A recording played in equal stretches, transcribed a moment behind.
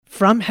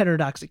From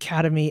Heterodox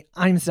Academy,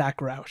 I'm Zach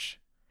Roush.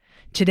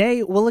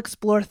 Today, we'll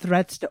explore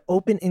threats to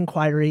open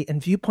inquiry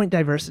and viewpoint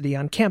diversity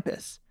on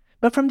campus,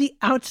 but from the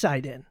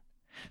outside in,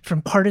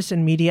 from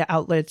partisan media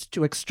outlets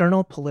to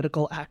external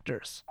political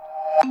actors.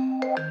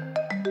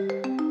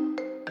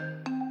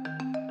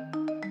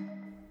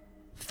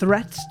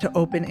 Threats to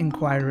open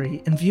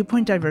inquiry and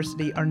viewpoint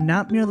diversity are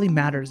not merely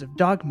matters of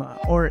dogma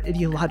or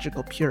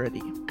ideological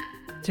purity.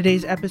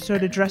 Today's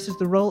episode addresses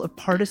the role of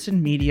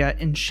partisan media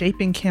in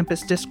shaping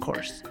campus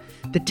discourse,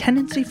 the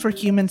tendency for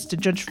humans to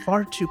judge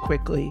far too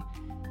quickly,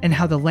 and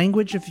how the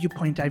language of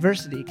viewpoint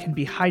diversity can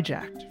be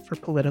hijacked for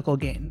political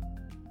gain.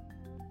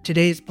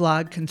 Today's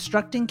blog,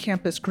 Constructing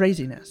Campus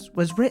Craziness,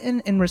 was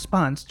written in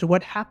response to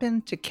what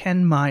happened to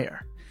Ken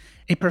Meyer,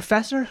 a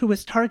professor who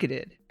was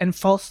targeted and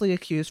falsely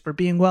accused for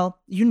being, well,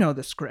 you know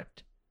the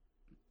script.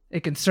 A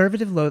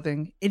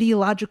conservative-loathing,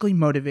 ideologically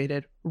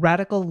motivated,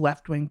 radical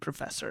left-wing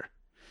professor.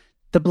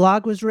 The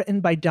blog was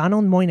written by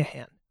Donald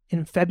Moynihan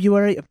in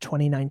February of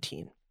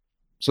 2019.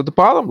 So the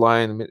bottom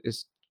line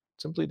is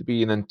simply to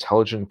be an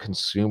intelligent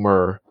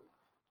consumer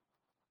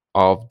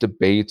of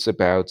debates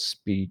about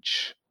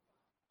speech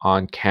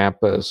on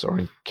campus or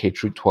in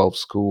K-12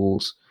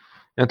 schools,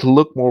 and to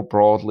look more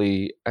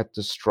broadly at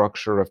the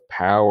structure of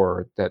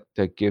power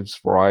that gives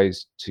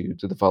rise to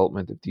the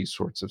development of these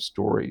sorts of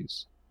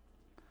stories.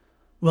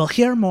 We'll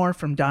hear more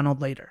from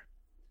Donald later.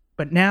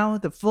 But now,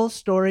 the full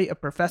story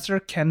of Professor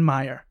Ken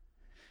Meyer.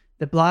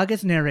 The blog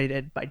is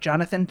narrated by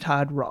Jonathan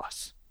Todd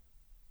Ross.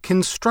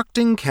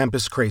 Constructing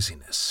Campus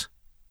Craziness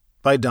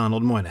by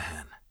Donald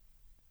Moynihan.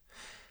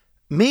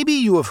 Maybe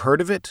you have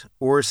heard of it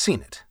or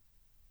seen it.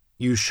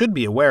 You should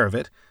be aware of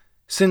it,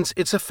 since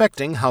it's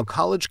affecting how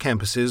college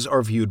campuses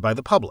are viewed by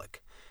the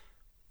public.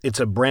 It's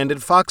a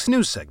branded Fox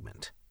News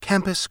segment,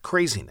 Campus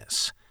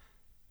Craziness.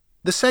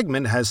 The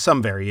segment has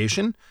some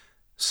variation: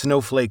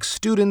 snowflake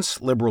students,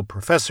 liberal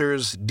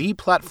professors,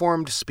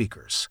 deplatformed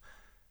speakers.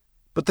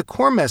 But the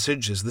core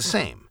message is the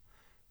same.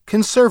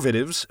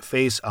 Conservatives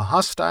face a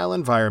hostile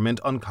environment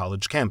on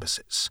college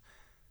campuses.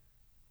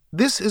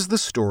 This is the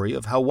story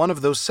of how one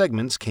of those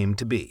segments came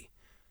to be.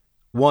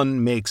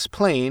 One makes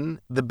plain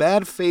the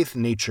bad faith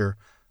nature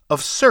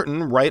of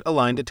certain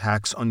right-aligned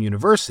attacks on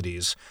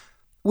universities,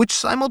 which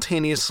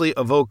simultaneously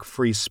evoke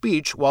free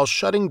speech while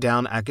shutting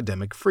down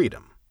academic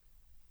freedom.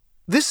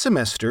 This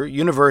semester,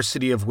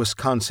 University of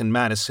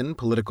Wisconsin-Madison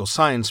political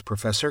science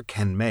professor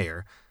Ken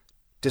Meyer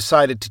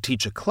decided to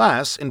teach a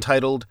class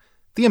entitled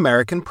The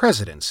American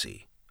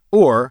Presidency,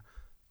 or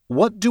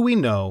What Do We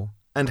Know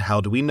and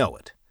How Do We Know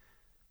It?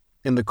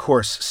 In the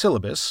course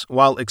syllabus,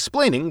 while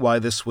explaining why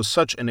this was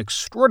such an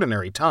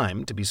extraordinary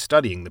time to be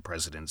studying the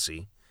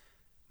presidency,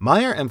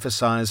 Meyer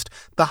emphasized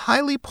the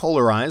highly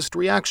polarized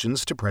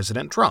reactions to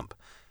President Trump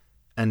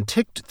and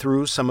ticked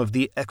through some of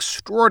the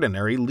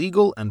extraordinary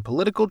legal and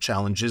political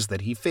challenges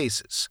that he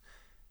faces,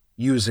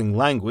 using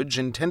language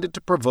intended to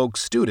provoke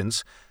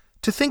students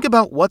to think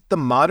about what the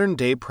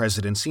modern-day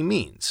presidency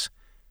means,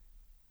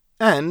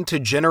 and to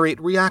generate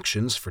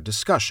reactions for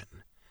discussion.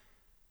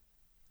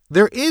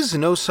 There is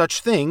no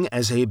such thing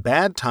as a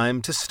bad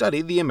time to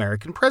study the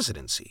American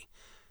presidency,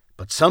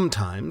 but some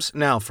times,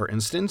 now for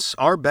instance,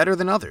 are better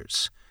than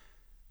others.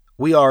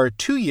 We are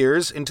 2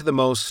 years into the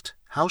most,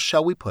 how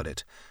shall we put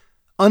it,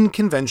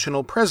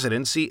 unconventional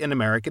presidency in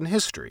American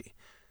history,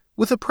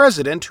 with a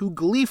president who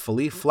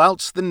gleefully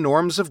flouts the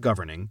norms of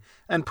governing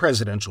and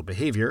presidential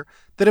behavior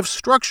that have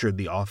structured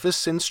the office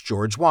since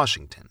George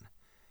Washington.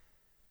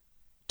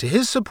 To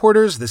his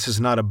supporters, this is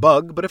not a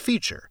bug but a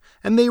feature,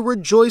 and they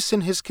rejoice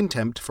in his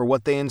contempt for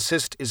what they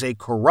insist is a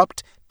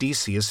corrupt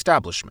D.C.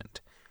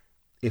 establishment.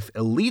 If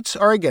elites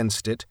are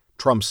against it,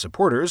 Trump's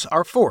supporters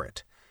are for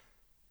it.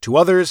 To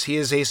others, he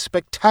is a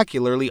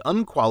spectacularly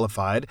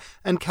unqualified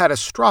and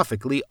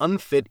catastrophically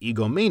unfit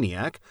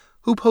egomaniac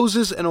who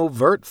poses an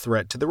overt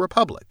threat to the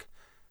Republic.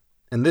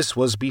 And this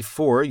was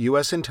before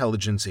U.S.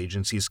 intelligence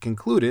agencies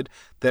concluded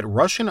that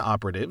Russian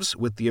operatives,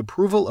 with the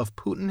approval of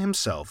Putin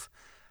himself,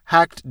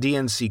 hacked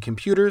DNC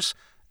computers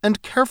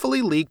and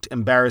carefully leaked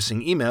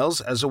embarrassing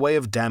emails as a way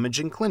of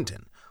damaging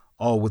Clinton,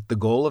 all with the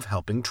goal of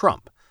helping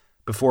Trump,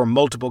 before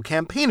multiple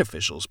campaign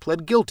officials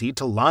pled guilty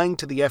to lying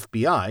to the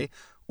FBI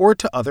or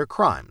to other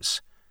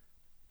crimes,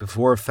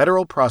 before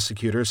federal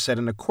prosecutors said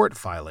in a court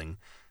filing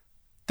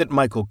that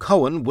Michael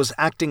Cohen was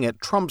acting at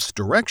Trump's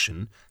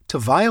direction to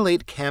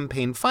violate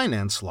campaign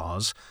finance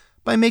laws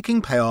by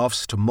making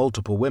payoffs to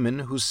multiple women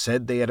who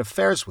said they had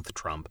affairs with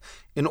Trump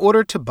in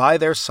order to buy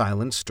their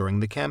silence during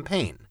the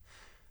campaign,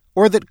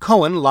 or that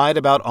Cohen lied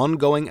about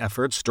ongoing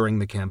efforts during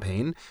the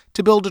campaign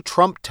to build a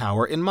Trump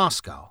Tower in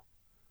Moscow.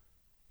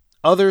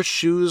 Other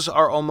shoes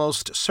are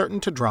almost certain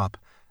to drop,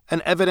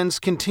 and evidence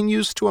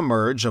continues to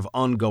emerge of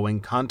ongoing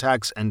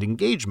contacts and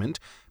engagement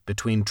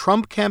between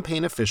Trump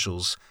campaign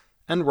officials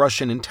and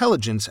Russian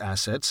intelligence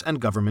assets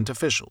and government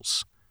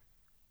officials.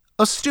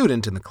 A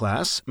student in the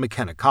class,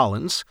 McKenna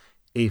Collins,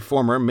 a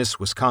former Miss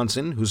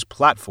Wisconsin whose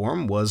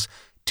platform was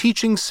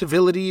teaching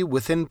civility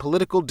within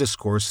political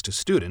discourse to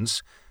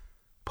students,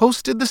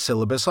 posted the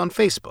syllabus on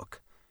Facebook.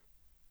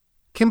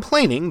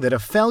 complaining that a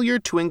failure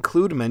to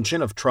include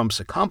mention of Trump's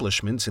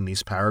accomplishments in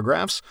these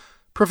paragraphs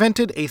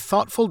prevented a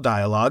thoughtful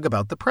dialogue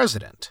about the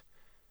president.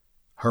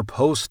 Her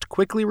post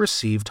quickly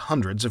received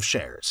hundreds of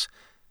shares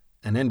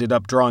and ended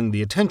up drawing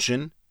the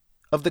attention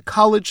of the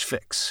College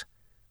Fix,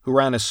 who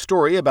ran a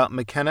story about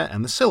McKenna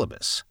and the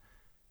syllabus.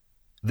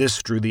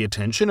 This drew the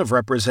attention of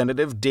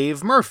Representative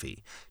Dave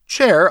Murphy,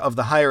 chair of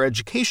the Higher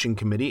Education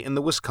Committee in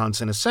the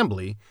Wisconsin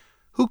Assembly,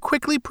 who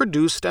quickly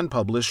produced and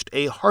published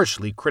a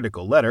harshly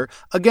critical letter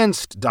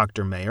against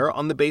Dr. Mayer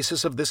on the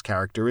basis of this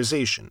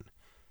characterization.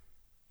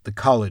 The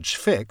College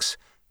Fix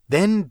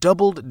then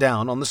doubled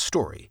down on the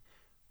story,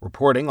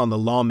 reporting on the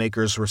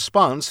lawmakers'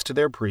 response to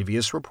their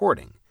previous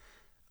reporting.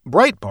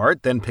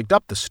 Breitbart then picked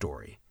up the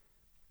story.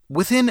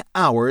 Within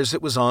hours,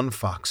 it was on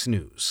Fox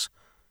News.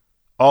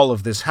 All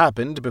of this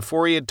happened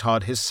before he had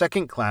taught his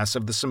second class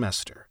of the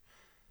semester.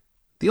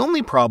 The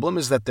only problem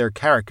is that their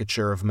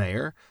caricature of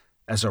Mayer,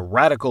 as a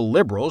radical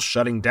liberal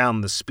shutting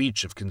down the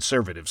speech of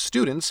conservative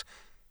students,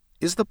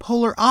 is the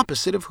polar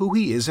opposite of who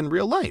he is in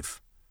real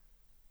life.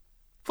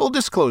 Full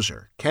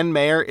disclosure, Ken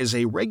Mayer is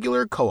a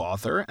regular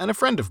co-author and a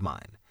friend of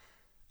mine.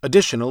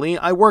 Additionally,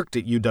 I worked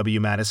at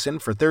UW-Madison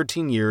for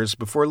 13 years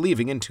before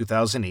leaving in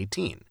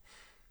 2018.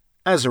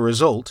 As a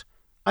result,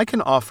 I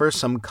can offer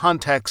some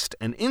context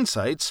and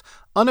insights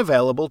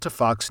unavailable to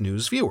Fox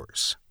News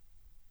viewers.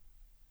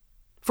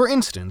 For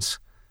instance,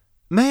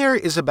 Mayer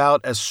is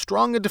about as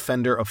strong a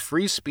defender of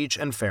free speech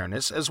and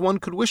fairness as one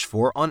could wish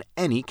for on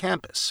any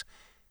campus.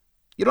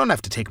 You don't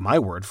have to take my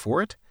word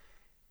for it.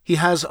 He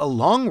has a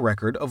long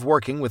record of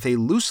working with a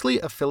loosely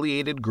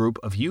affiliated group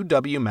of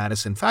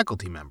UW-Madison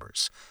faculty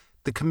members,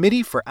 the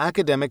Committee for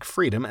Academic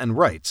Freedom and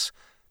Rights,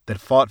 that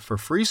fought for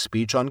free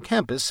speech on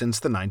campus since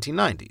the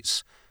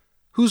 1990s,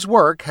 whose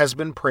work has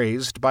been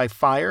praised by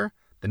FIRE,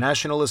 the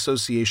National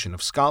Association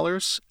of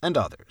Scholars, and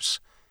others.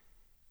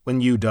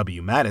 When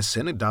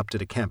UW-Madison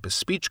adopted a campus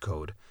speech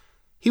code,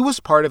 he was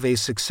part of a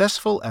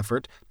successful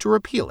effort to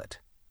repeal it,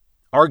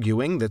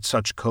 arguing that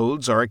such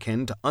codes are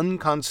akin to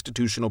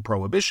unconstitutional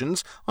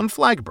prohibitions on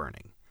flag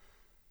burning.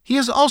 He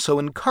has also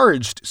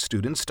encouraged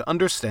students to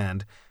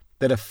understand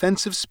that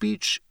offensive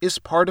speech is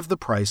part of the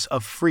price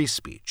of free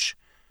speech.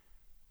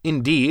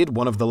 Indeed,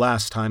 one of the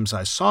last times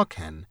I saw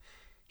Ken,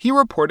 he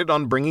reported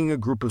on bringing a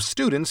group of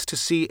students to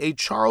see a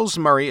Charles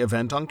Murray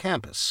event on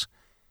campus.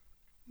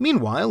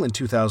 Meanwhile, in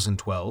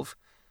 2012,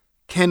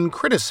 Ken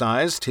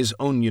criticized his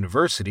own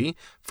university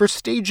for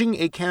staging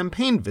a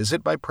campaign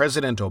visit by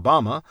President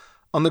Obama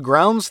on the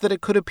grounds that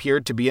it could appear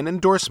to be an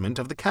endorsement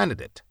of the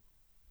candidate.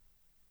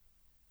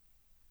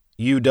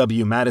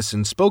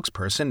 UW-Madison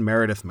spokesperson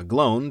Meredith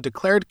McGlone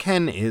declared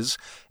Ken is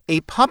a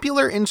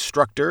popular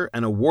instructor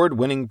and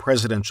award-winning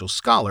presidential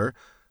scholar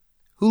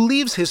who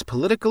leaves his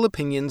political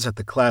opinions at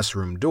the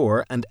classroom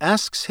door and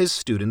asks his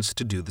students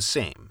to do the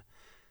same.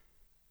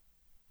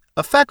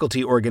 A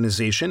faculty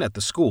organization at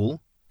the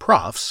school,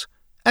 Profs,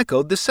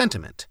 echoed the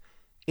sentiment,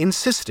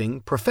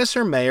 insisting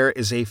Professor Mayer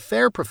is a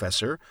fair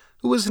professor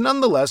who is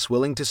nonetheless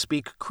willing to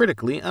speak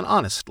critically and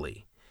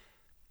honestly.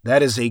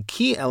 That is a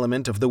key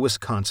element of the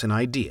Wisconsin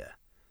idea.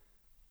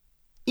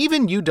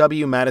 Even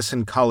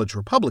UW-Madison College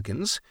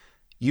Republicans,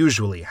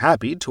 usually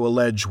happy to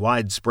allege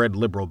widespread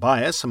liberal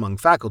bias among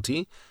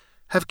faculty,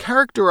 have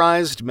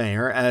characterized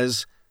Mayer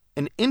as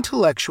an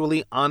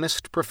intellectually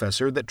honest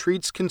professor that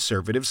treats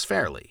conservatives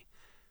fairly.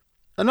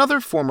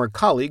 Another former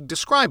colleague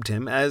described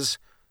him as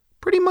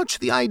pretty much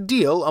the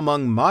ideal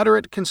among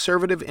moderate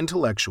conservative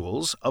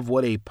intellectuals of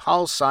what a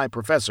pol-sci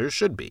professor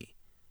should be.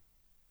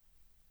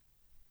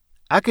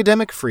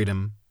 Academic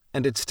freedom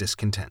and its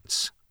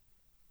discontents.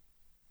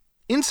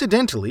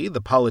 Incidentally, the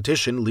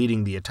politician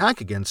leading the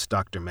attack against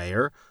Dr.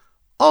 Mayer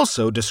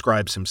also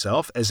describes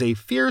himself as a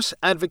fierce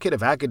advocate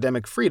of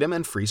academic freedom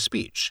and free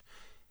speech.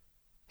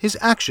 His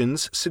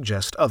actions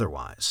suggest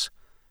otherwise.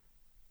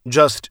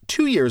 Just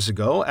 2 years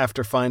ago,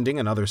 after finding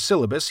another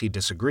syllabus he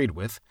disagreed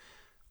with,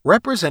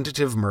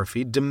 Representative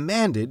Murphy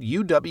demanded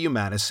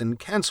UW-Madison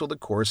cancel the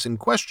course in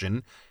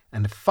question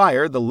and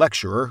fire the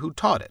lecturer who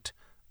taught it,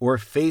 or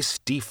face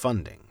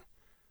defunding.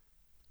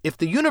 If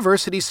the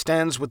university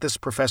stands with this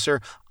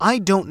professor, I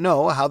don't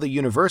know how the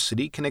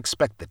university can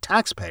expect the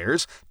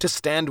taxpayers to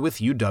stand with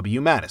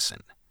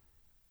UW-Madison.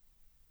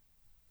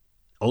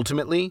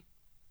 Ultimately,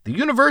 the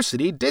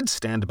university did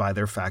stand by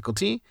their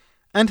faculty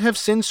and have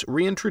since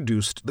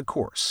reintroduced the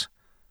course.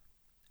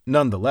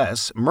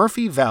 Nonetheless,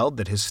 Murphy vowed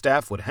that his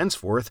staff would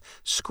henceforth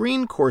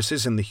screen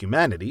courses in the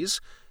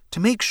humanities to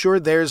make sure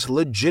there's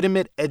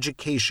legitimate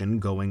education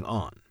going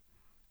on.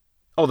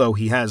 Although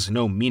he has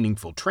no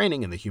meaningful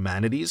training in the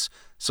humanities,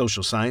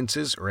 social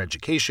sciences, or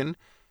education,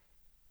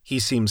 he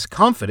seems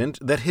confident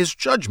that his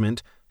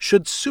judgment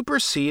should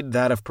supersede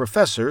that of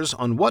professors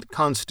on what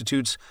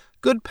constitutes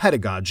good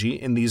pedagogy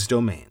in these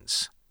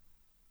domains.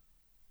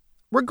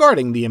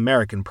 Regarding the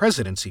American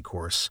Presidency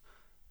course,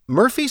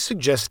 Murphy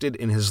suggested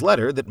in his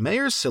letter that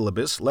Mayer's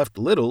syllabus left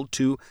little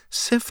to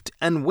sift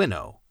and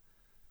winnow.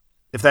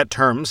 If that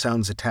term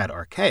sounds a tad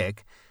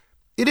archaic,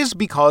 it is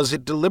because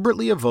it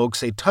deliberately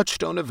evokes a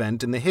touchstone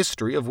event in the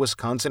history of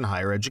Wisconsin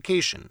higher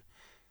education.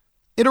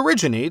 It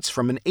originates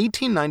from an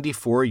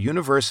 1894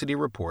 university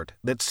report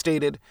that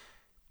stated,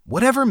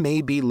 "Whatever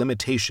may be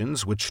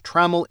limitations which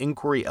trammel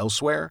inquiry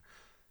elsewhere,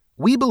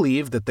 we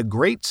believe that the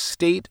great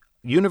state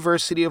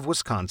University of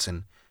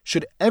Wisconsin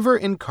should ever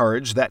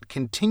encourage that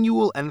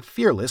continual and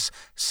fearless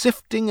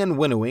sifting and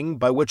winnowing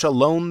by which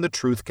alone the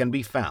truth can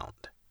be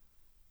found."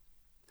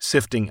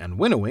 Sifting and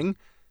winnowing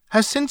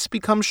has since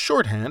become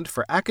shorthand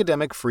for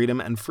academic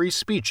freedom and free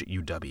speech at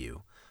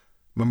UW,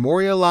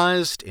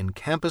 memorialized in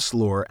campus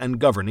lore and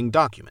governing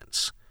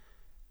documents.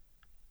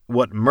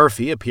 What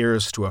Murphy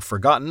appears to have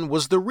forgotten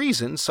was the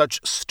reason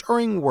such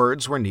stirring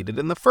words were needed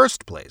in the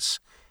first place.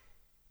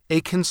 A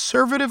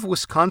conservative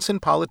Wisconsin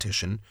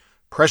politician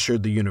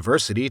pressured the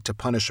university to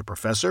punish a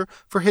professor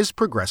for his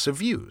progressive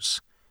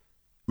views.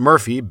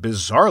 Murphy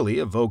bizarrely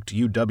evoked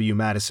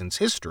UW-Madison's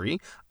history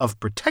of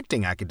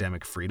protecting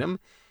academic freedom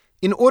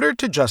in order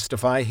to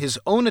justify his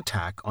own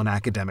attack on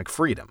academic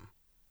freedom.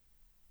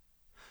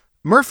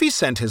 Murphy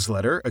sent his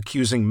letter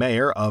accusing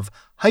Mayer of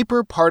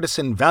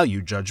hyper-partisan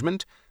value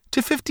judgment to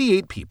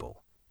 58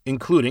 people,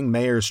 including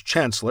Mayer's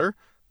chancellor,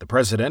 the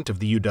president of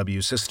the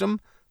UW system,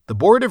 the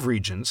Board of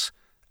Regents,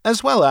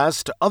 as well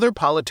as to other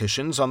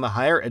politicians on the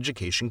higher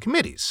education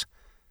committees.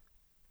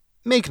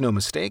 Make no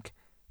mistake,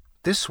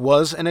 this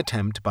was an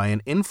attempt by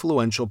an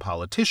influential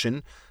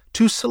politician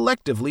to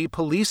selectively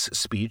police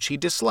speech he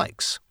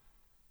dislikes.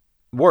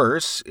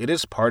 Worse, it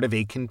is part of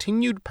a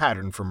continued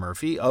pattern for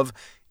Murphy of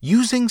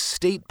using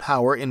state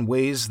power in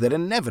ways that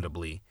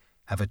inevitably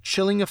have a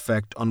chilling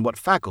effect on what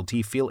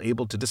faculty feel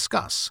able to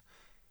discuss,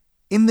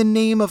 in the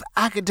name of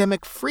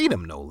academic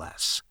freedom, no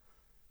less.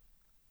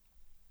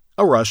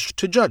 A rush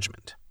to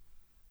judgment.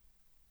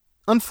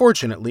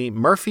 Unfortunately,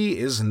 Murphy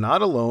is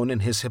not alone in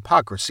his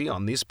hypocrisy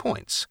on these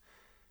points.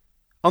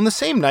 On the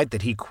same night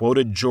that he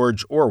quoted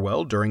George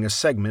Orwell during a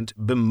segment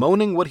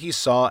bemoaning what he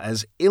saw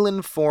as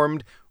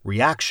ill-informed,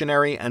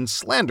 reactionary, and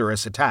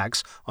slanderous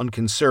attacks on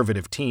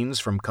conservative teens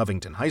from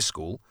Covington High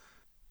School,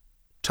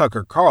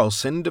 Tucker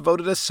Carlson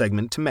devoted a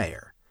segment to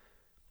Mayer.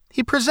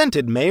 He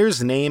presented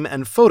Mayer's name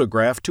and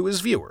photograph to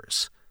his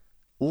viewers,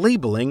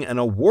 labeling an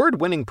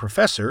award-winning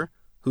professor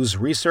whose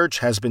research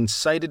has been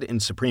cited in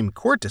Supreme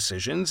Court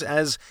decisions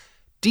as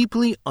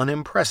deeply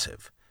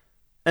unimpressive,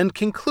 and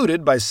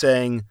concluded by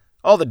saying,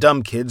 "All the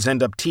dumb kids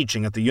end up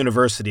teaching at the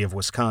University of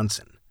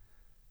Wisconsin."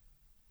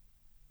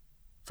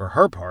 For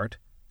her part,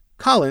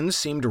 Collins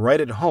seemed right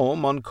at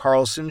home on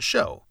Carlson's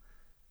show,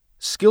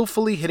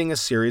 skillfully hitting a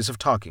series of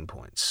talking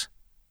points.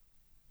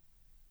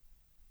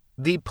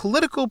 The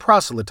political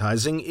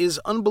proselytizing is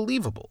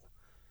unbelievable.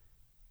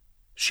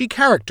 She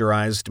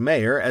characterized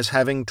Mayer as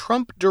having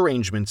Trump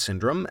derangement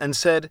syndrome and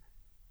said,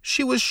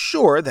 "She was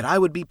sure that I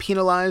would be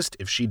penalized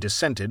if she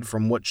dissented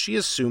from what she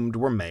assumed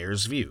were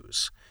Mayer's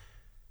views."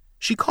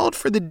 She called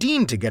for the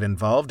dean to get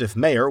involved if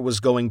Mayer was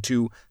going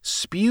to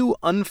spew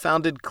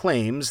unfounded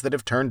claims that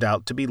have turned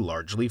out to be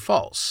largely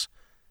false.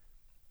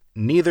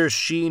 Neither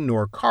she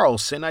nor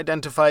Carlson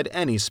identified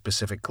any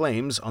specific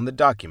claims on the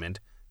document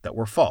that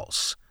were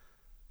false.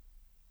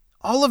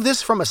 All of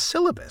this from a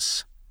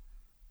syllabus.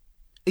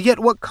 Yet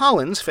what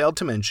Collins failed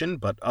to mention,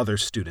 but other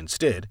students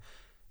did,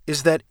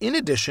 is that in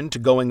addition to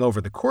going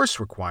over the course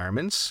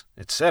requirements,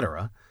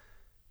 etc.,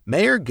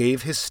 Mayer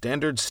gave his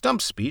standard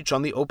stump speech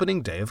on the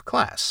opening day of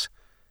class.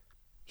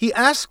 He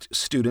asked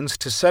students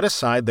to set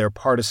aside their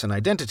partisan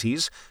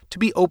identities to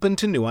be open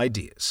to new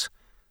ideas.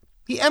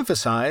 He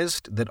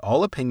emphasized that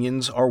all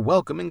opinions are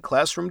welcome in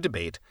classroom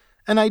debate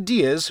and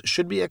ideas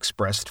should be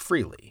expressed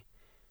freely.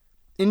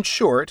 In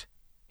short,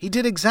 he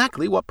did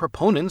exactly what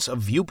proponents of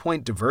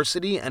viewpoint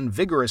diversity and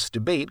vigorous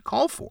debate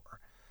call for.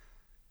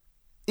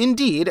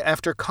 Indeed,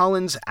 after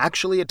Collins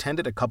actually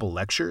attended a couple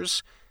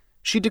lectures,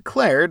 she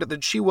declared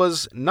that she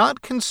was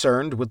not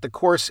concerned with the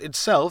course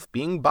itself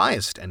being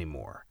biased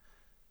anymore.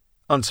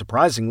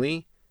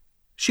 Unsurprisingly,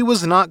 she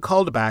was not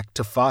called back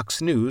to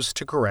Fox News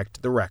to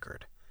correct the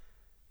record.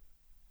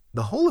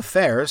 The whole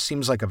affair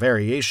seems like a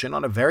variation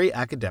on a very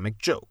academic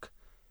joke.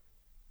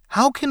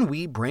 How can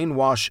we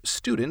brainwash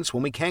students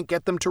when we can't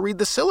get them to read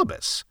the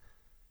syllabus?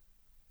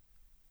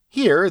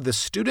 Here, the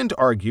student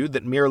argued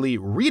that merely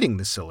reading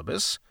the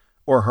syllabus,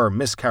 or her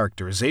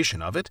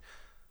mischaracterization of it,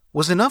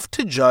 was enough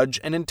to judge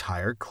an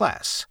entire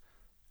class,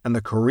 and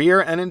the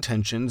career and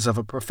intentions of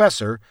a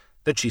professor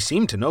that she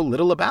seemed to know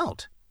little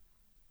about.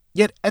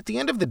 Yet at the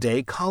end of the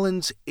day,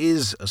 Collins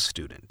is a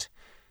student,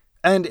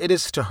 and it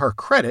is to her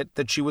credit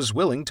that she was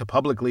willing to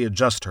publicly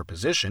adjust her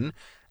position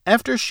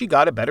after she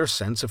got a better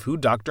sense of who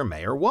Dr.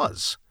 Mayer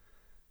was.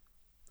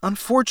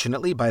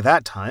 Unfortunately, by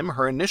that time,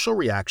 her initial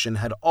reaction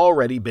had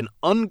already been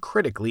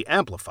uncritically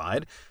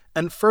amplified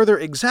and further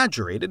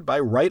exaggerated by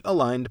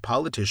right-aligned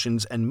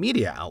politicians and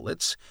media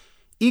outlets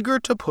eager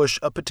to push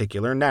a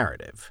particular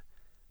narrative.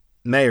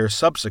 Mayer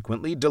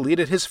subsequently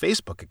deleted his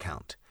Facebook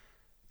account.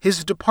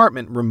 His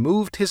department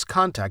removed his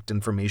contact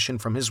information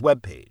from his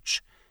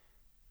webpage.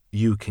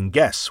 You can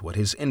guess what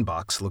his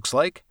inbox looks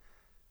like.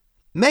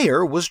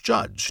 Mayer was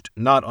judged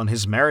not on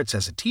his merits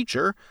as a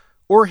teacher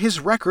or his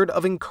record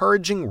of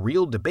encouraging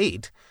real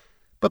debate,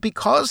 but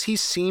because he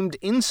seemed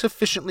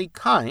insufficiently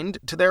kind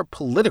to their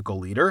political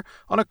leader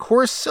on a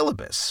course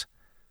syllabus.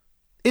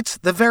 It's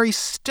the very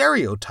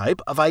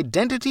stereotype of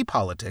identity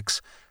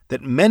politics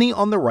that many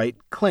on the right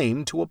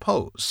claim to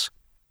oppose.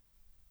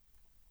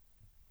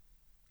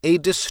 A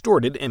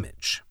distorted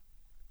image.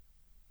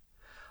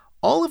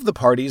 All of the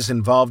parties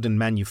involved in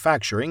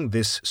manufacturing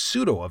this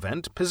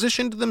pseudo-event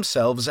positioned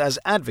themselves as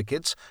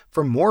advocates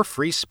for more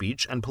free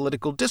speech and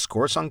political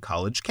discourse on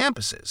college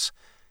campuses.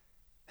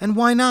 And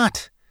why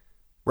not?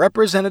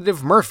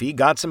 Representative Murphy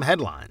got some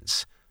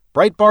headlines.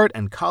 Breitbart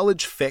and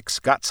College Fix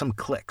got some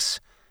clicks.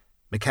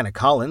 McKenna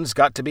Collins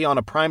got to be on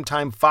a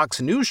primetime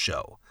Fox News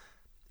show.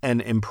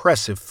 An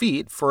impressive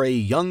feat for a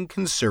young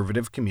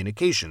conservative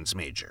communications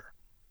major.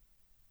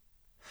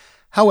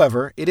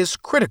 However, it is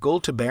critical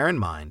to bear in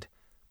mind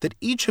that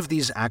each of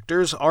these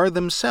actors are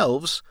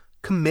themselves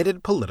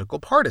committed political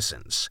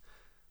partisans.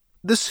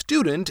 The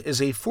student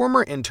is a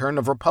former intern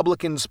of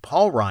Republicans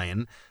Paul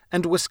Ryan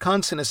and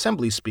Wisconsin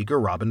Assembly Speaker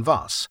Robin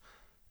Vos,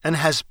 and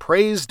has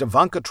praised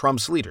Ivanka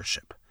Trump's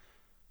leadership.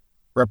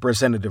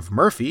 Representative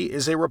Murphy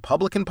is a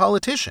Republican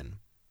politician.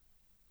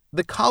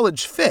 The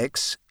College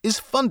Fix is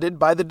funded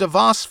by the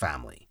DeVos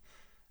family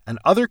and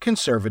other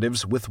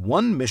conservatives with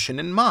one mission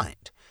in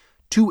mind: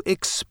 to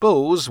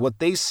expose what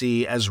they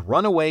see as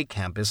runaway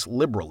campus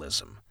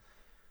liberalism.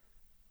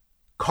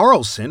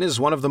 Carlson is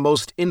one of the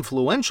most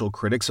influential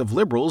critics of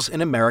liberals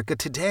in America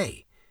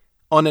today,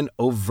 on an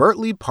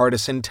overtly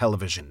partisan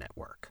television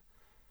network.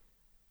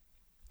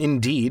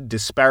 Indeed,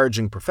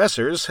 disparaging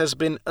professors has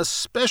been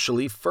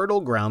especially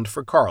fertile ground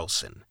for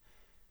Carlson.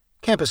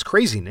 Campus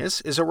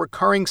craziness is a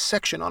recurring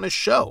section on his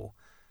show.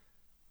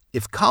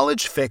 If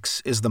College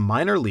Fix is the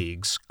minor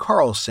leagues,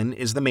 Carlson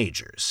is the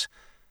majors.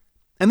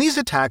 And these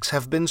attacks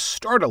have been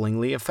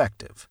startlingly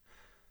effective.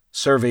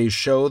 Surveys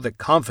show that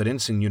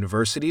confidence in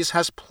universities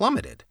has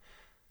plummeted.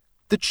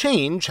 The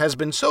change has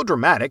been so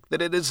dramatic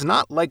that it is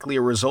not likely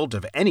a result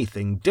of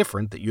anything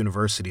different that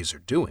universities are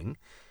doing.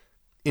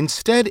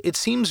 Instead, it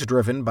seems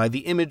driven by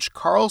the image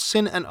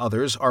Carlson and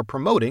others are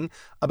promoting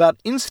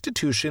about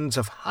institutions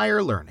of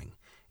higher learning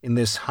in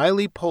this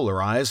highly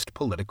polarized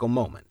political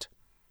moment.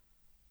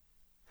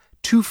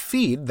 To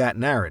feed that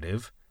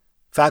narrative,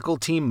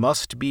 faculty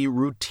must be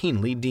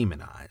routinely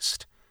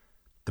demonized.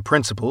 The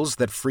principles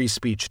that free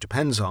speech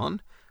depends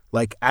on,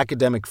 like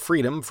academic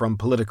freedom from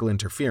political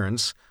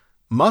interference,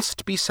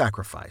 must be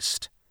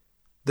sacrificed.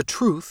 The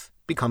truth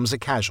becomes a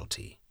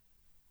casualty.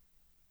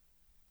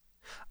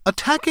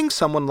 Attacking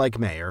someone like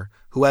Mayer,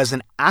 who has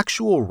an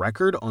actual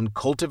record on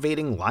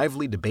cultivating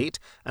lively debate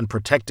and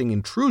protecting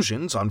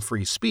intrusions on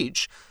free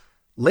speech,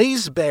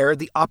 lays bare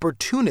the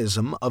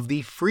opportunism of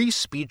the free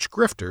speech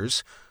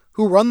grifters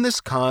who run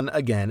this con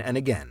again and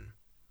again.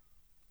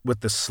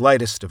 With the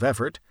slightest of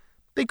effort,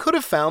 they could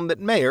have found that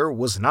Mayer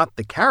was not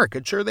the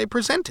caricature they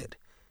presented.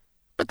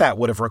 But that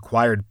would have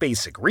required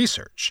basic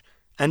research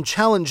and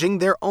challenging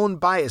their own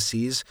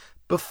biases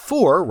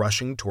before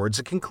rushing towards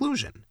a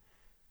conclusion.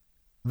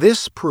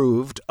 This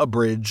proved a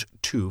bridge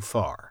too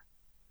far.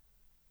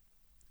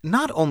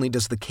 Not only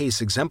does the case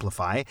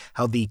exemplify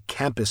how the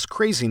campus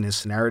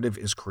craziness narrative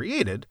is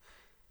created,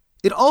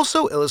 it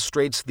also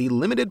illustrates the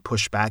limited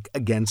pushback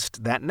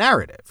against that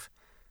narrative.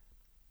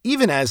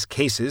 Even as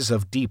cases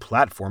of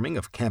deplatforming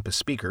of campus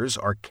speakers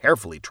are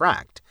carefully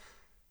tracked,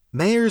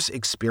 Mayer's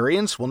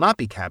experience will not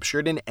be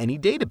captured in any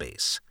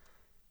database.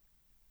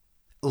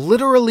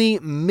 Literally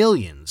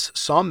millions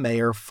saw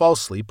Mayer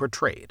falsely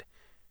portrayed.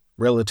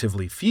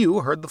 Relatively few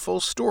heard the full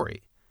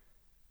story.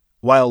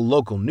 While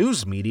local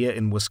news media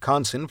in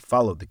Wisconsin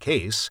followed the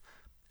case,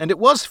 and it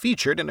was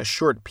featured in a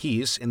short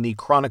piece in the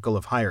Chronicle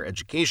of Higher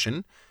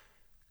Education,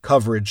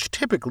 coverage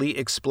typically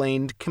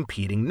explained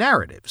competing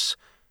narratives,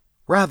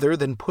 rather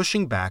than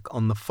pushing back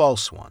on the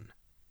false one.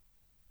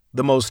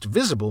 The most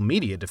visible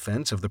media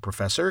defense of the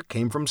professor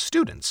came from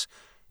students,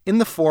 in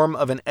the form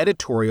of an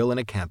editorial in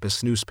a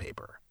campus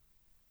newspaper.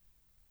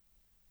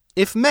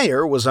 If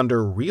Mayer was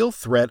under real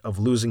threat of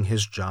losing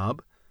his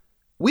job,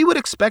 we would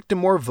expect a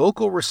more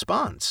vocal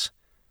response.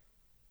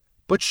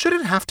 But should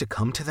it have to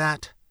come to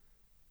that?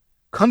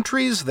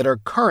 Countries that are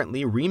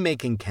currently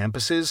remaking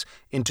campuses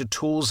into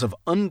tools of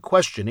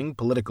unquestioning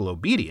political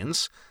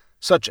obedience,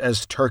 such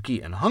as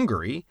Turkey and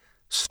Hungary,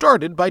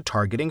 started by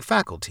targeting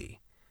faculty.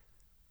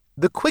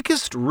 The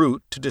quickest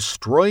route to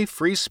destroy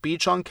free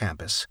speech on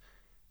campus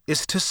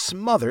is to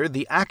smother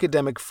the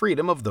academic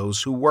freedom of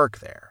those who work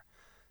there.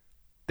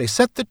 They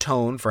set the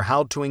tone for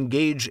how to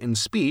engage in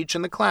speech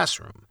in the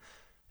classroom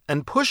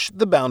and push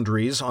the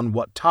boundaries on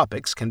what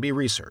topics can be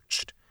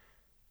researched.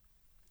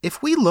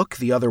 If we look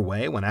the other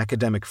way when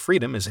academic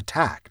freedom is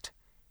attacked,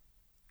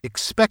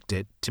 expect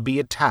it to be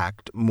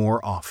attacked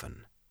more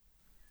often.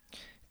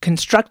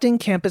 Constructing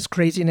Campus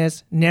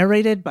Craziness,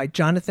 narrated by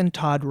Jonathan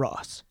Todd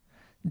Ross.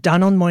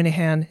 Donald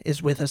Moynihan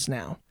is with us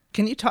now.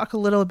 Can you talk a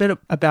little bit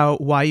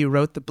about why you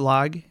wrote the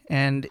blog,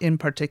 and in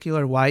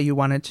particular why you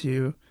wanted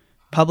to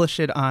publish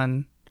it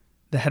on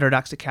the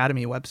Heterodox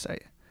Academy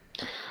website?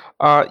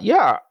 I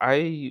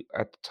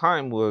at the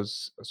time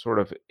was sort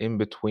of in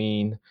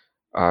between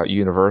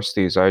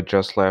universities. I had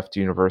just left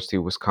University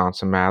of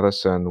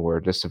Wisconsin-Madison,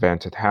 where this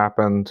event had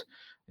happened.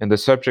 And the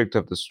subject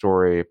of the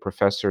story, a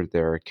professor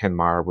there, Ken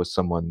Meyer, was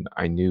someone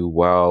I knew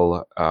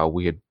well.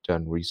 We had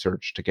done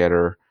research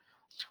together.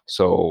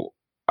 So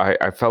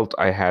I felt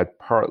I had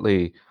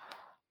partly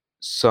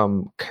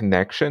some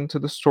connection to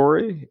the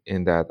story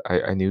in that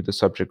I knew the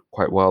subject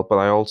quite well, but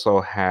I also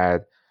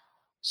had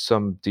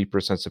some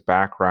deeper sense of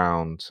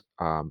background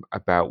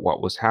about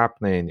what was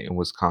happening in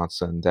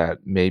Wisconsin that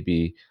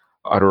maybe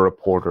other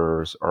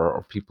reporters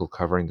or people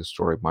covering the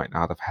story might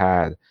not have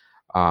had.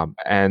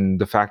 And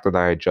the fact that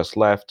I had just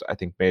left, I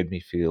think, made me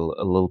feel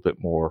a little bit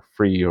more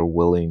free or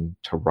willing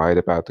to write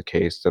about the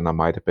case than I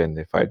might have been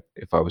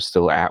if I was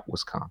still at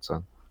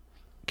Wisconsin.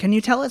 Can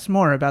you tell us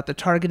more about the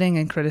targeting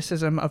and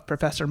criticism of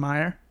Professor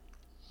Meyer?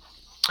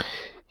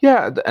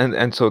 Yeah,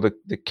 and so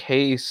the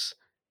case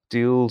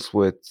deals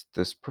with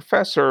this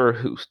professor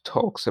who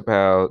talks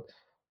about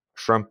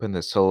Trump in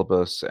the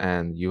syllabus,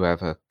 and you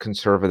have a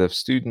conservative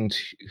student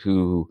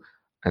who,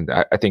 and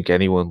I think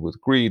anyone would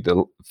agree,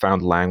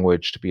 found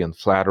language to be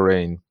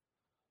unflattering,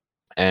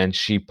 and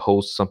she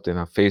posts something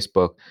on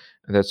Facebook,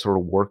 and that sort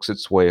of works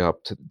its way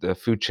up to the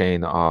food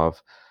chain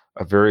of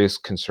various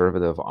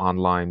conservative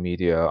online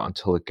media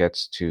until it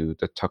gets to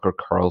the Tucker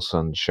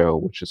Carlson show,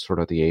 which is sort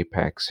of the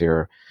apex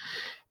here.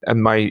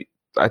 And I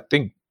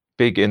think,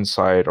 big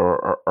insight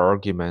or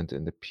argument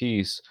in the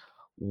piece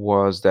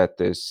was that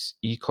this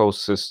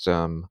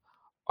ecosystem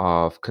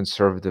of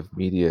conservative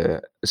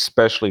media,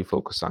 especially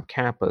focused on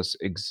campus,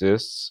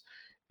 exists,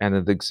 and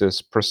it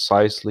exists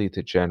precisely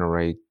to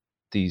generate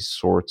these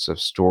sorts of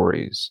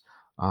stories.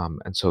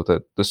 And so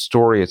the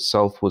story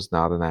itself was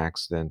not an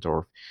accident,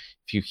 or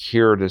if you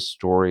hear this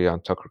story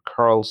on Tucker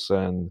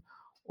Carlson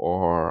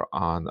or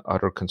on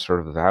other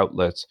conservative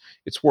outlets,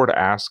 it's worth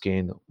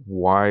asking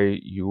why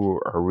you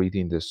are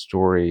reading this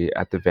story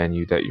at the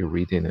venue that you're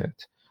reading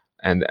it.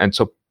 And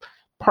so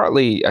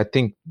partly I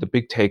think the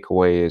big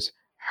takeaway is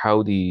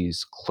how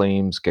these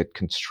claims get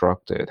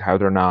constructed, how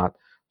they're not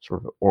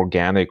sort of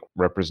organic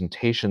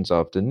representations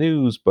of the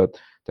news, but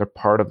they're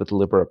part of a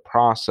deliberate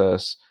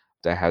process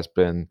that has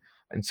been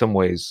in some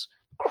ways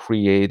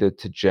created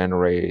to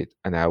generate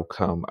an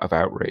outcome of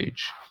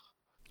outrage.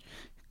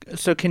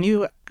 So can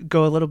you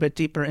go a little bit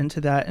deeper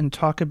into that and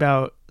talk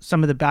about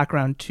some of the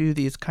background to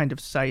these kind of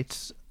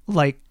sites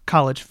like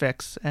College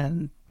Fix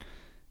and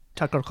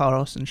Tucker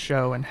Carlson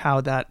show and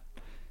how that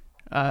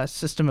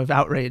system of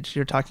outrage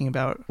you're talking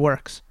about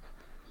works?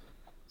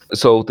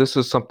 So this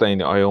is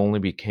something I only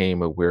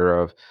became aware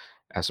of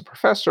as a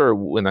professor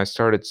when I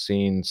started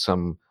seeing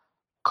some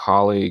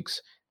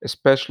colleagues,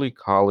 especially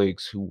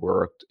colleagues who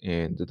worked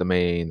in the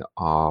domain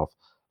of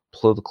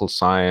political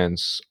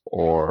science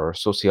or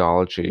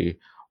sociology,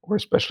 or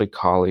especially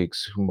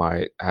colleagues who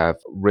might have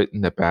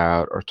written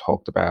about or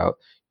talked about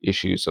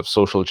issues of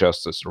social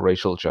justice or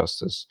racial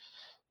justice,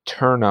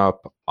 turn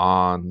up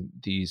on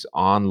these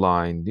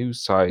online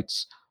news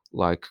sites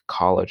like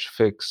College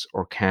Fix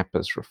or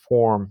Campus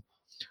Reform,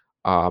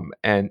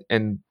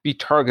 and be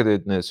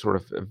targeted in a sort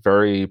of a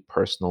very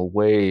personal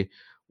way,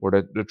 where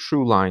the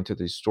true line to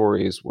these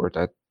stories were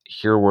that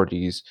here were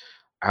these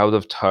out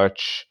of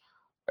touch,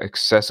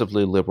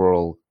 excessively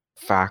liberal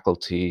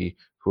faculty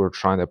who are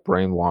trying to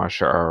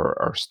brainwash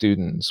our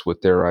students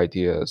with their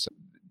ideas.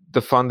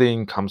 The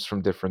funding comes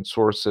from different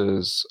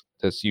sources.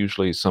 There's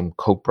usually some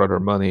Koch brother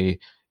money.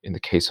 In the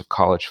case of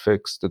College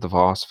Fix, the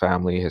DeVos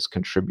family has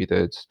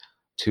contributed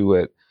to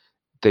it.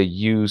 They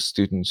use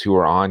students who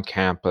are on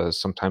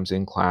campus, sometimes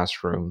in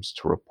classrooms,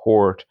 to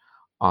report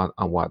on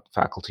what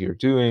faculty are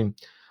doing.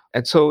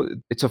 And so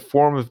it's a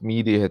form of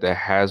media that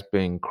has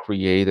been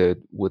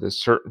created with a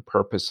certain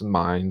purpose in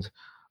mind,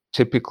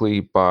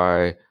 typically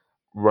by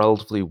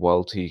relatively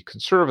wealthy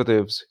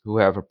conservatives who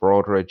have a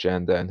broader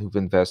agenda and who've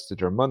invested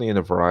their money in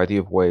a variety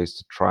of ways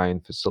to try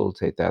and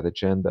facilitate that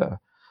agenda.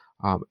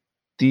 Um,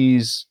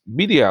 these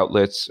media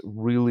outlets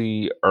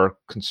really are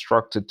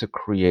constructed to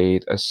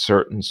create a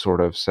certain sort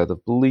of set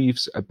of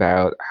beliefs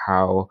about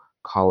how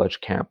college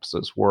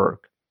campuses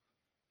work.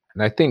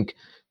 And I think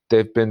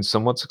they've been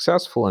somewhat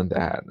successful in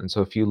that. And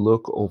so if you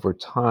look over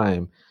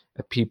time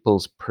at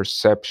people's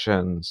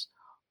perceptions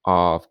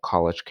of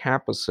college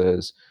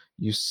campuses,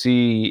 you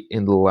see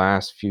in the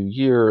last few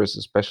years,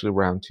 especially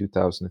around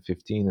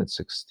 2015 and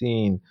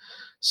 16,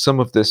 some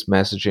of this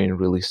messaging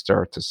really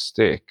start to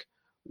stick,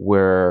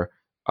 where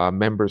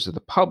members of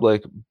the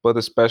public, but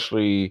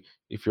especially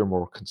if you're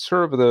more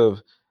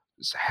conservative,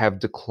 have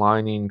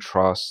declining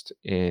trust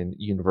in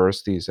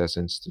universities as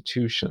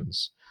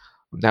institutions.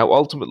 Now,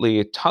 ultimately,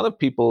 a ton of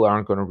people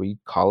aren't going to read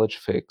College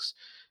Fix,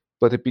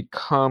 but it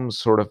becomes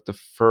sort of the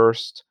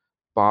first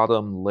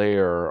bottom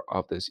layer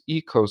of this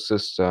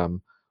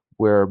ecosystem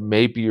where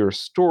maybe your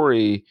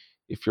story,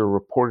 if you're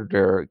reported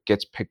there,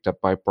 gets picked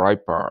up by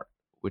Breitbart,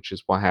 which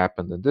is what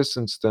happened in this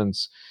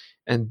instance.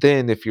 And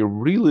then if you're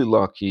really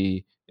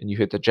lucky and you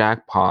hit the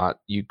jackpot,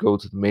 you go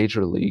to the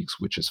major leagues,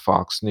 which is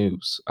Fox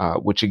News,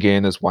 which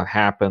again is what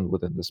happened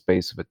within the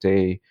space of a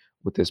day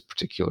with this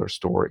particular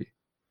story.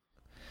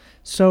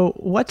 So,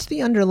 what's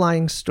the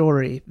underlying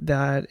story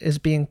that is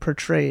being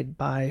portrayed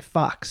by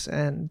Fox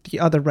and the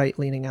other right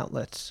leaning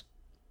outlets?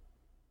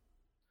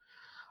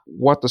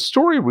 What the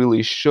story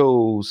really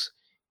shows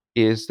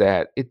is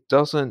that it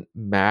doesn't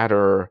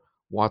matter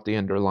what the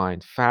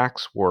underlying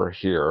facts were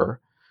here.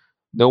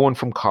 No one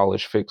from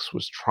College Fix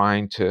was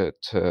trying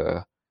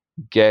to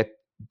get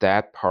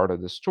that part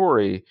of the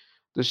story.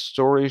 The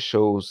story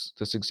shows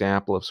this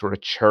example of sort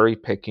of cherry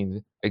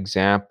picking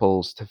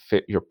examples to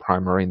fit your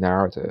primary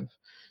narrative.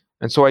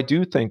 And so I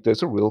do think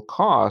there's a real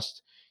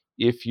cost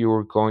if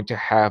you're going to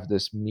have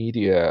this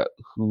media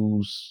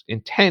whose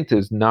intent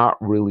is not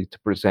really to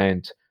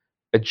present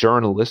a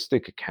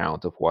journalistic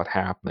account of what's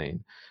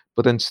happening,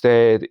 but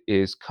instead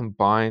is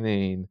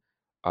combining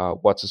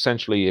what's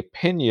essentially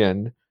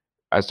opinion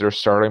as their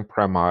starting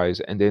premise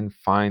and then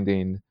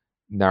finding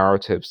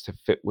narratives to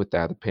fit with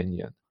that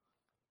opinion.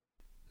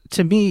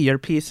 To me, your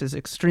piece is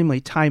extremely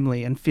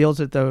timely and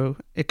feels as though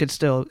it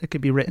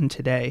could be written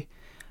today.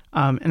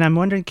 And I'm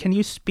wondering, can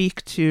you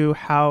speak to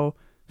how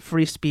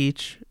free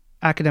speech,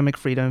 academic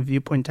freedom,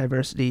 viewpoint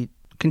diversity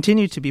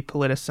continue to be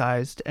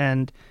politicized,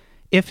 and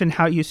if and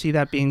how you see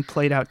that being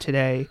played out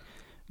today,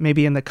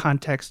 maybe in the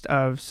context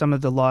of some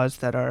of the laws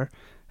that are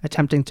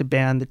attempting to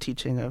ban the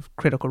teaching of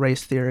critical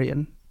race theory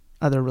and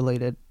other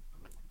related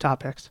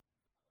topics?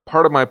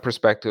 Part of my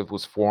perspective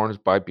was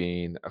formed by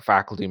being a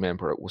faculty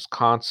member at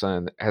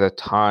Wisconsin at a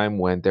time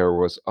when there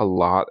was a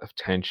lot of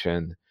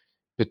tension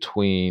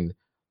between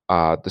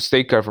the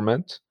state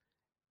government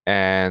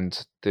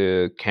and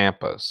the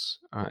campus.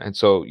 And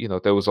so,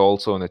 there was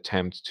also an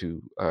attempt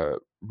to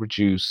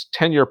reduce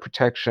tenure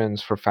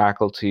protections for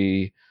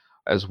faculty,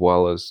 as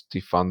well as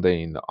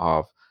defunding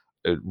of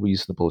a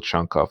reasonable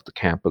chunk of the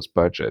campus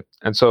budget.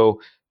 And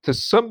so, to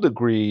some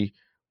degree,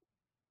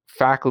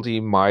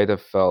 faculty might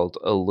have felt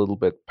a little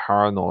bit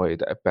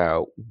paranoid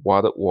about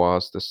what it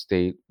was the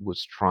state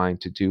was trying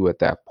to do at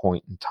that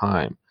point in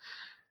time.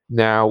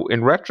 Now,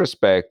 in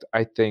retrospect,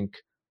 I think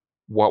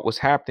what was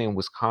happening in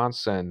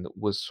Wisconsin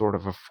was sort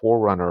of a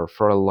forerunner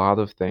for a lot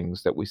of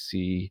things that we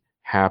see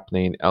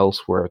happening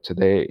elsewhere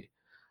today.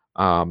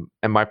 And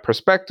my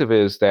perspective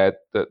is that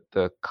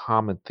the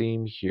common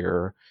theme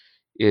here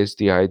is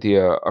the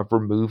idea of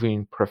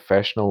removing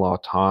professional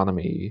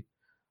autonomy,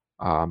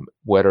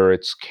 whether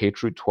it's K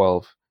through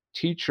 12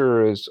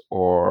 teachers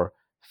or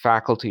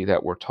faculty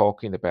that we're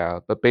talking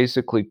about, but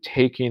basically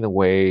taking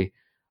away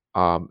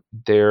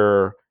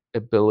their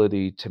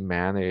ability to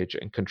manage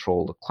and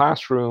control the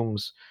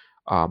classrooms,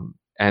 and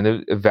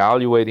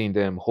evaluating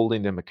them,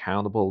 holding them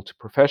accountable to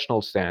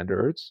professional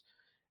standards,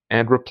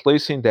 and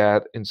replacing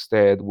that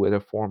instead with a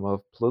form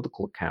of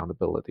political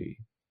accountability,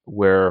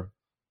 where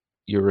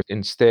you're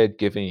instead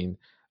giving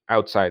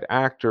outside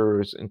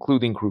actors,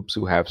 including groups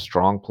who have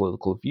strong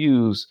political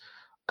views,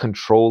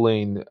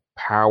 controlling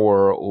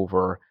power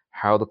over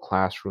how the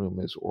classroom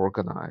is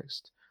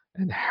organized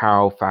and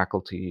how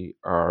faculty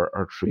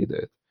are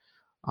treated.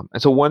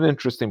 And so, one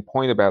interesting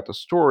point about the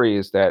story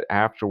is that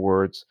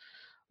afterwards,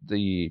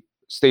 the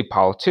state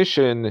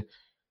politician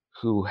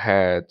who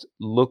had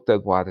looked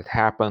at what had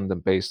happened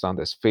and based on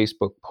this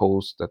Facebook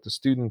post that the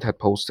student had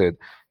posted,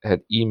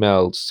 had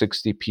emailed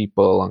 60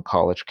 people on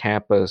college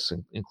campus,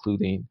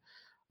 including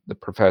the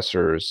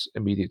professor's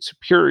immediate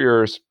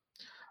superiors.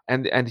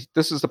 And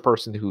this is the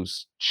person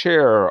who's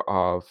chair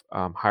of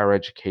higher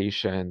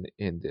education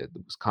in the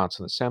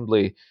Wisconsin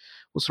Assembly,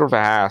 was sort of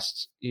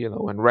asked,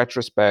 in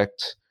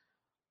retrospect,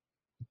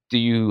 do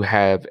you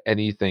have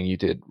anything you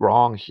did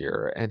wrong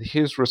here? And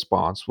his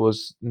response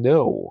was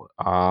no.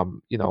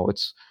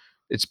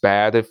 It's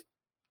bad if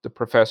the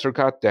professor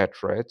got death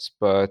threats,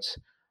 but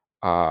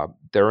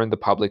they're in the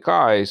public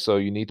eye, so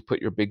you need to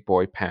put your big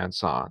boy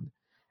pants on.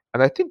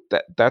 And I think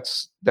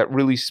that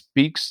really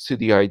speaks to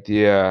the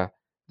idea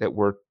that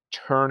we're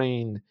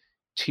turning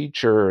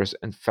teachers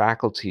and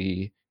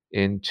faculty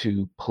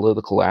into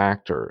political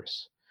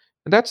actors.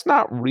 And that's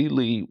not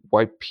really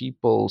why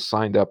people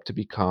signed up to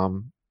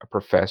become a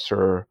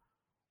professor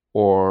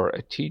or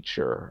a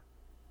teacher.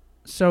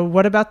 So,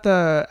 what about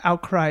the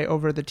outcry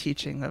over the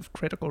teaching of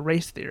critical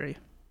race theory?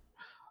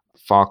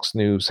 Fox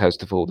News has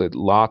devoted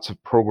lots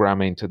of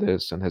programming to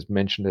this and has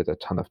mentioned it a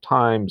ton of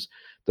times.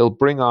 They'll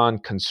bring on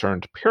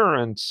concerned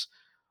parents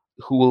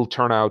who will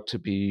turn out to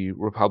be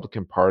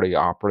Republican Party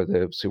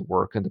operatives who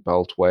work in the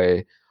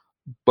Beltway.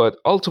 But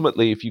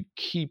ultimately, if you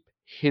keep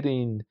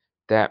hitting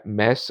that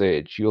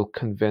message, you'll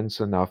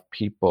convince enough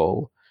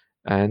people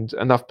and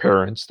enough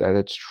parents that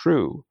it's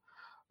true.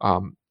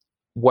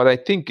 What I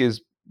think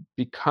is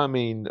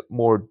becoming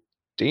more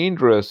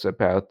dangerous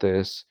about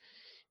this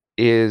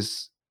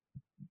is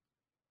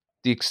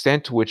the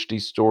extent to which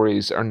these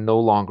stories are no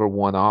longer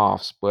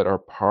one-offs, but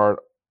are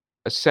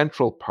a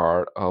central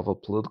part of a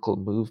political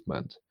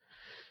movement.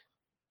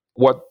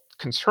 What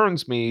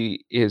concerns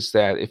me is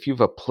that if you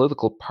have a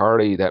political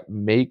party that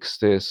makes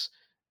this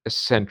a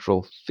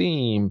central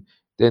theme,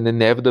 then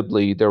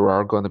inevitably there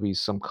are going to be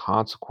some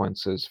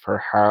consequences for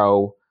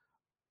how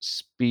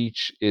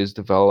speech is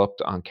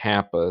developed on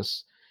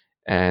campus.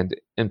 And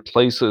in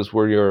places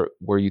where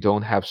you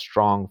don't have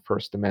strong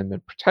First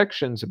Amendment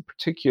protections in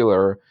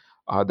particular,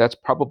 that's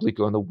probably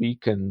going to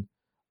weaken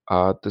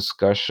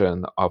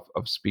discussion of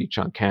speech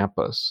on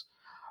campus.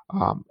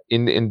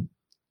 In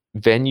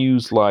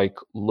venues like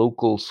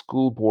local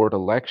school board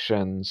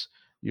elections,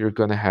 you're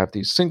going to have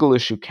these single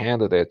issue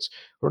candidates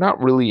who are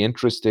not really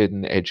interested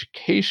in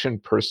education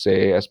per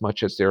se as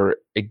much as they're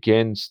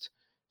against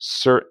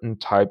certain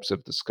types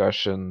of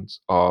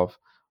discussions of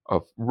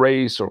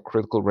race or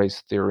critical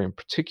race theory in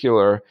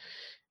particular.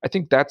 I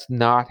think that's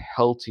not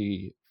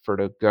healthy for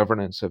the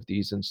governance of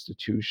these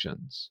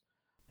institutions.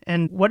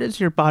 And what is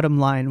your bottom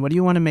line? What do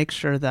you want to make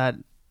sure that,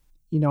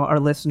 our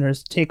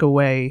listeners take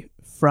away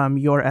from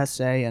your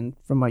essay and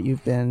from what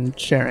you've been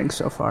sharing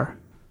so far?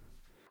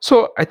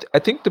 So I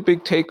think the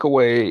big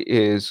takeaway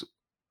is,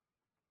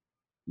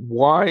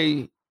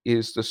 why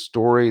is the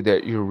story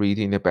that you're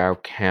reading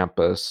about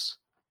campus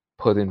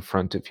put in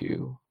front of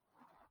you?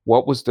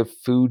 What was the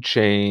food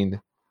chain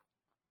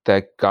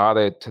that got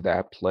it to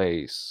that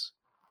place?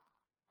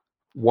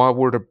 What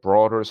were the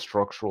broader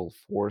structural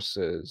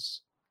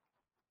forces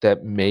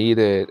that made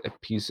it a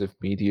piece of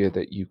media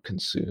that you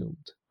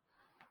consumed?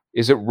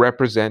 Is it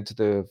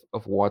representative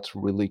of what's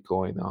really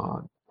going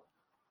on?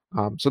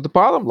 So the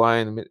bottom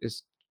line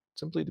is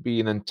simply to be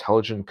an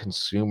intelligent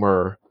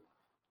consumer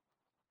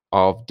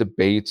of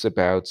debates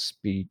about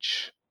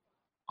speech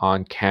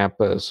on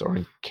campus or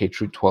in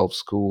K-12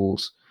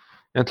 schools,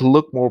 and to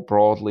look more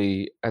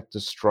broadly at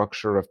the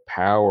structure of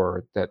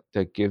power that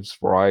gives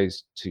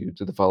rise to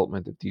the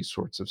development of these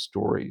sorts of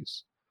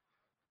stories.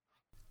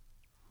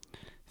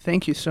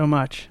 Thank you so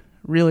much.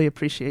 Really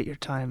appreciate your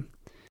time.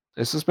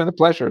 This has been a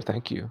pleasure.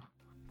 Thank you.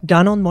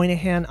 Donald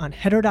Moynihan on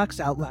Heterodox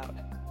Out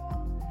Loud.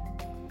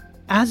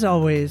 As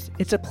always,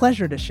 it's a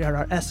pleasure to share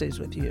our essays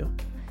with you.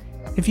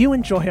 If you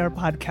enjoy our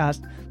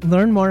podcast,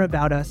 learn more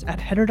about us at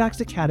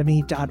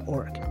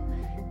heterodoxacademy.org.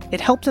 It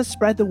helps us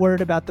spread the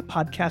word about the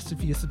podcast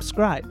if you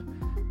subscribe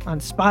on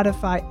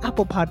Spotify,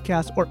 Apple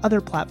Podcasts, or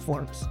other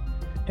platforms.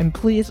 And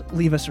please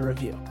leave us a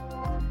review.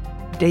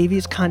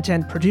 Davies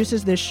Content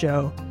produces this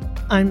show.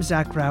 I'm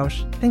Zach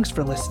Roush. Thanks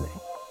for listening.